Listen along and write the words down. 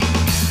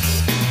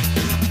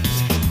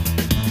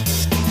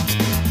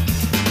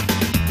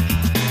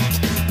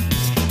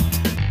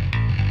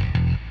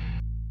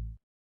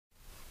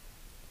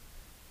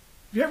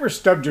ever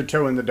stubbed your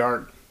toe in the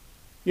dark?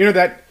 You know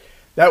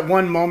that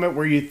one moment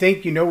where you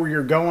think you know where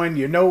you're going,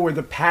 you know where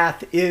the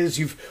path is,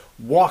 you've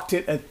walked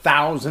it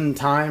 1,000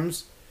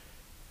 times,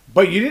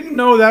 but you didn't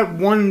know that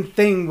one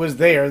thing was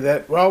there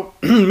that, well,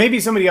 maybe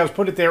somebody else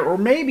put it there, or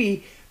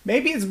maybe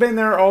it's been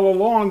there all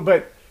along,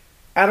 but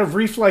out of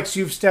reflex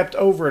you've stepped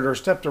over it or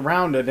stepped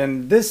around it,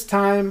 and this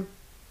time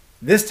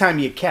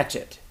you catch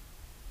it.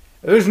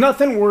 There's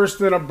nothing worse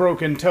than a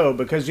broken toe,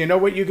 because you know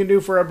what you can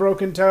do for a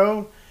broken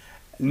toe?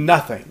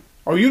 Nothing.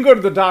 Or you can go to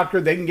the doctor,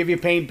 they can give you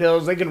pain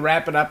pills, they can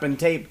wrap it up in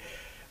tape.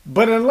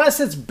 But unless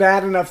it's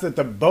bad enough that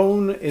the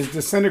bone is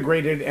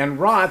disintegrated and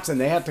rots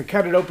and they have to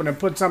cut it open and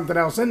put something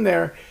else in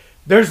there,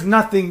 there's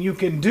nothing you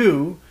can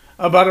do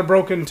about a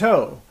broken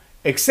toe.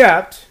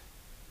 Except,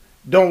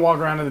 don't walk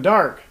around in the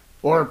dark.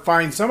 Or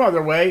find some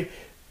other way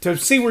to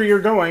see where you're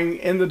going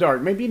in the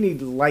dark. Maybe you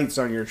need lights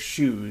on your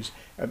shoes.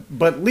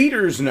 But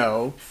leaders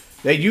know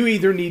that you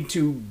either need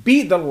to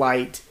be the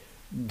light,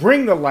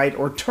 bring the light,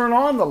 or turn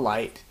on the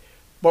light.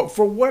 But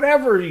for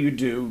whatever you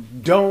do,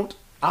 don't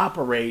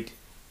operate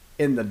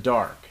in the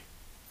dark.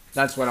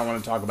 That's what I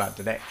want to talk about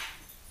today.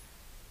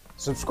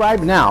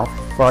 Subscribe now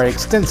for our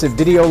extensive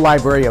video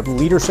library of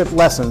leadership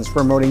lessons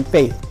promoting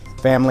faith,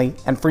 family,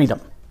 and freedom.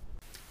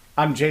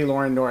 I'm J.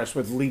 Loren Norris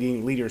with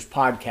Leading Leaders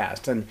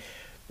Podcast, and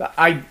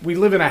we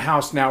live in a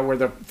house now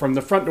where from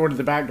the front door to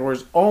the back door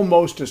is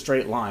almost a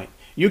straight line.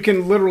 You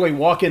can literally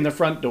walk in the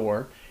front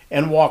door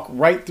and walk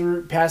right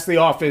through, past the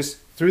office,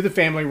 through the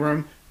family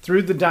room,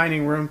 through the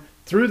dining room,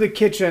 through the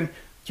kitchen,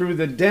 through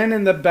the den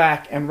in the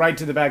back, and right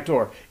to the back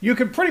door. You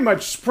could pretty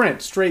much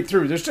sprint straight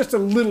through. There's just a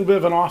little bit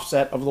of an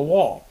offset of the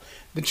wall.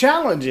 The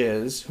challenge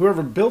is,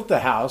 whoever built the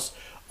house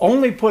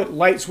only put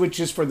light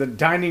switches for the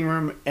dining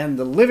room and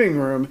the living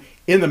room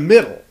in the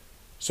middle.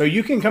 So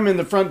you can come in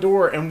the front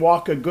door and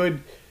walk a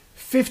good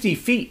 50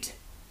 feet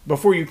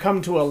before you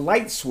come to a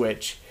light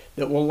switch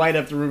that will light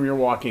up the room you're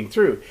walking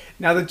through.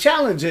 Now the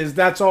challenge is,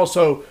 that's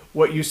also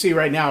what you see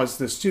right now is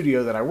the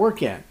studio that I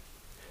work in.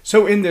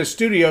 So in this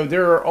studio,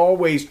 there are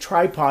always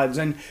tripods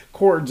and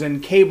cords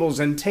and cables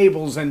and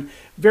tables and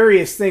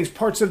various things,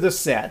 parts of the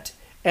set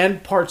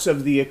and parts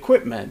of the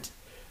equipment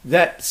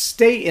that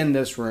stay in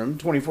this room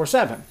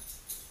 24/7.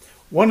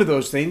 One of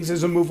those things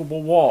is a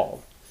movable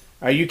wall.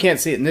 You can't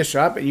see it in this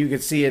shot, but you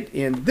can see it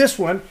in this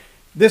one,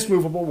 this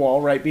movable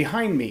wall right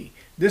behind me.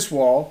 This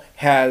wall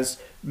has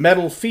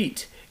metal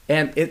feet,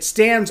 and it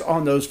stands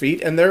on those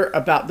feet, and they're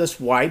about this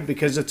wide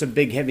because it's a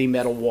big, heavy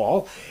metal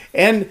wall.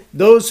 And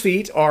those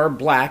feet are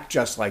black,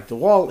 just like the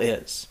wall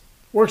is.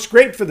 Works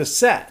great for the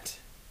set.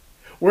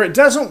 Where it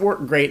doesn't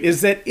work great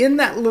is that in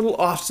that little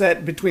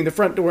offset between the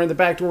front door and the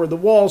back door, the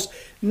wall's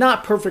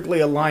not perfectly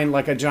aligned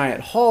like a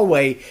giant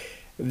hallway.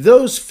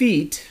 Those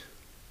feet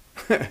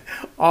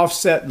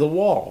offset the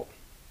wall.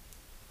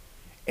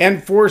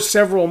 And for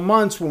several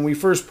months when we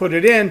first put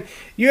it in,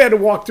 you had to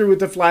walk through with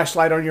the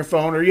flashlight on your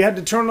phone, or you had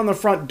to turn on the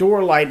front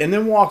door light and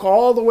then walk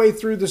all the way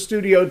through the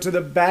studio to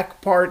the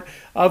back part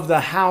of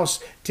the house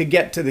to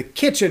get to the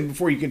kitchen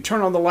before you could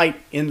turn on the light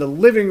in the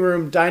living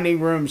room, dining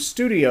room,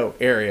 studio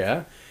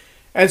area.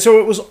 And so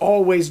it was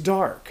always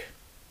dark.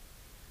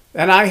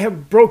 And I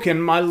have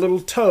broken my little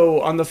toe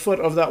on the foot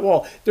of that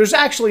wall. There's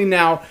actually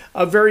now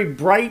a very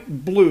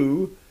bright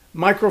blue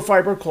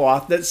microfiber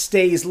cloth that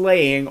stays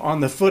laying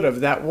on the foot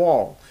of that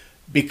wall,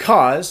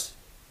 because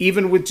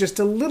even with just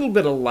a little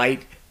bit of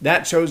light,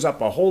 that shows up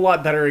a whole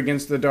lot better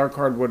against the dark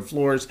hardwood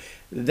floors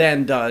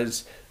than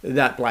does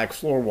that black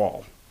floor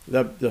wall,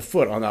 the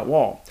foot on that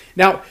wall.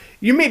 Now,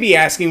 you may be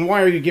asking,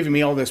 why are you giving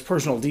me all this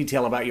personal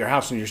detail about your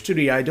house and your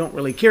studio? I don't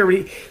really care.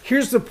 But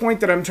here's the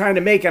point that I'm trying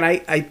to make, and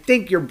I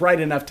think you're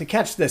bright enough to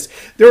catch this.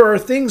 There are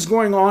things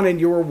going on in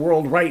your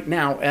world right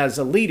now as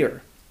a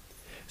leader.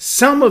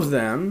 Some of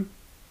them,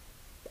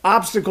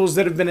 obstacles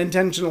that have been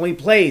intentionally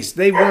placed.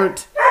 They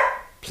weren't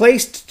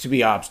placed to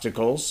be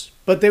obstacles,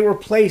 but they were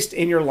placed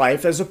in your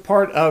life as a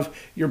part of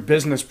your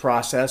business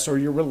process or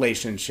your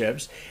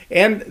relationships.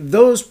 And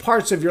those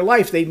parts of your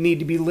life, they need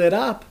to be lit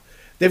up.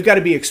 They've got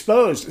to be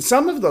exposed.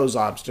 Some of those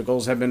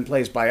obstacles have been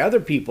placed by other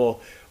people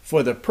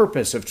for the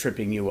purpose of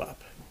tripping you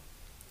up.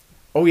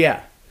 Oh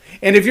yeah.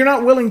 And if you're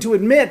not willing to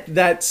admit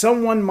that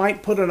someone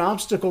might put an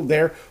obstacle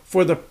there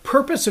for the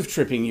purpose of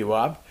tripping you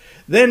up,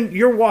 then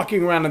you're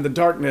walking around in the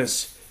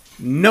darkness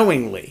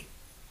knowingly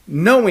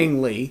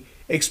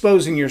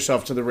exposing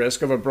yourself to the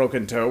risk of a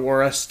broken toe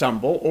or a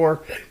stumble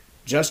or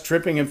just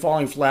tripping and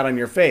falling flat on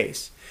your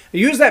face.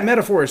 Use that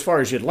metaphor as far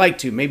as you'd like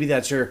to. Maybe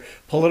that's your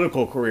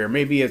political career.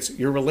 Maybe it's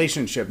your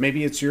relationship.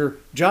 Maybe it's your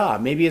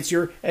job. Maybe it's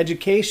your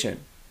education.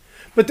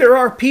 But there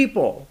are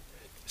people,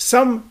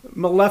 some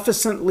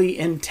maleficently,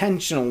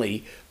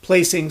 intentionally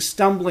placing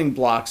stumbling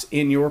blocks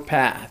in your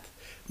path,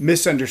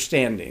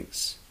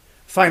 misunderstandings,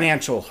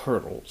 financial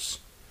hurdles,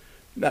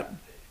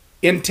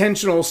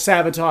 intentional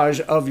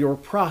sabotage of your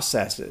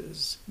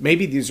processes.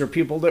 Maybe these are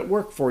people that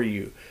work for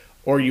you,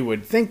 or you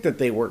would think that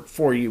they work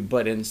for you,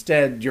 but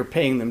instead you're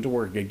paying them to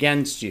work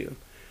against you.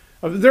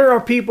 There are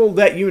people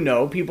that you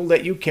know, people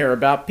that you care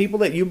about, people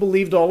that you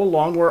believed all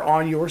along were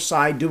on your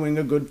side doing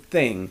a good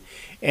thing.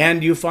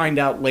 And you find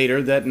out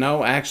later that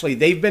no, actually,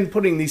 they've been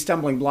putting these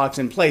stumbling blocks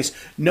in place,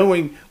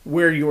 knowing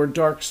where your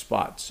dark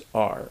spots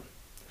are.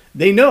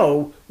 They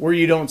know where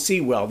you don't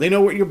see well. They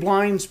know what your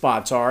blind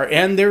spots are,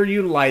 and they're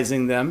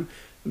utilizing them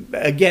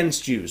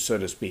against you, so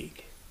to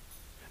speak.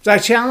 So I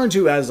challenge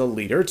you as a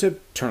leader to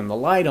turn the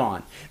light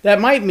on.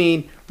 That might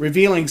mean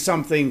revealing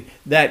something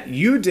that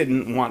you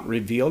didn't want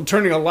revealed.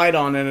 Turning a light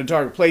on in a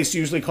dark place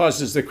usually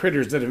causes the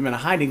critters that have been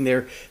hiding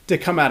there to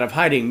come out of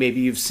hiding. Maybe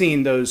you've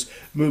seen those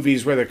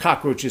movies where the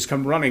cockroaches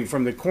come running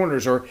from the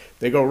corners, or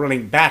they go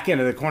running back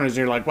into the corners and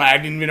you're like, well, I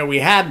didn't even know we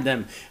had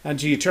them,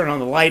 until you turn on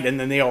the light and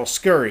then they all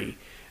scurry.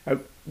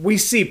 We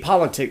see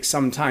politics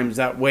sometimes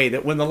that way,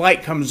 that when the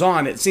light comes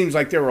on, it seems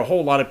like there were a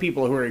whole lot of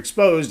people who are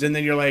exposed, and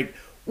then you're like,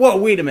 whoa,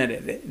 wait a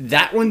minute,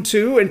 that one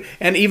too?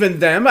 And even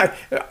them?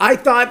 I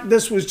thought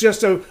this was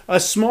just a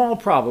small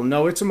problem.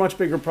 No, it's a much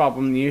bigger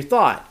problem than you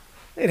thought.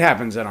 It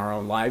happens in our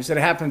own lives. It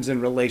happens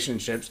in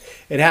relationships.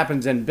 It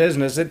happens in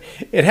business.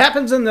 It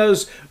happens in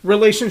those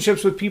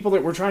relationships with people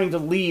that we're trying to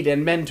lead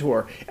and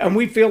mentor. And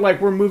we feel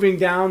like we're moving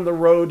down the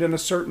road in a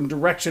certain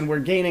direction. We're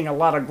gaining a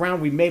lot of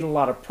ground. We've made a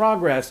lot of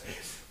progress.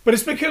 But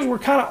it's because we're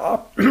kind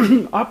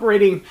of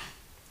operating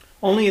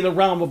only in the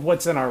realm of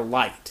what's in our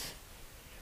light.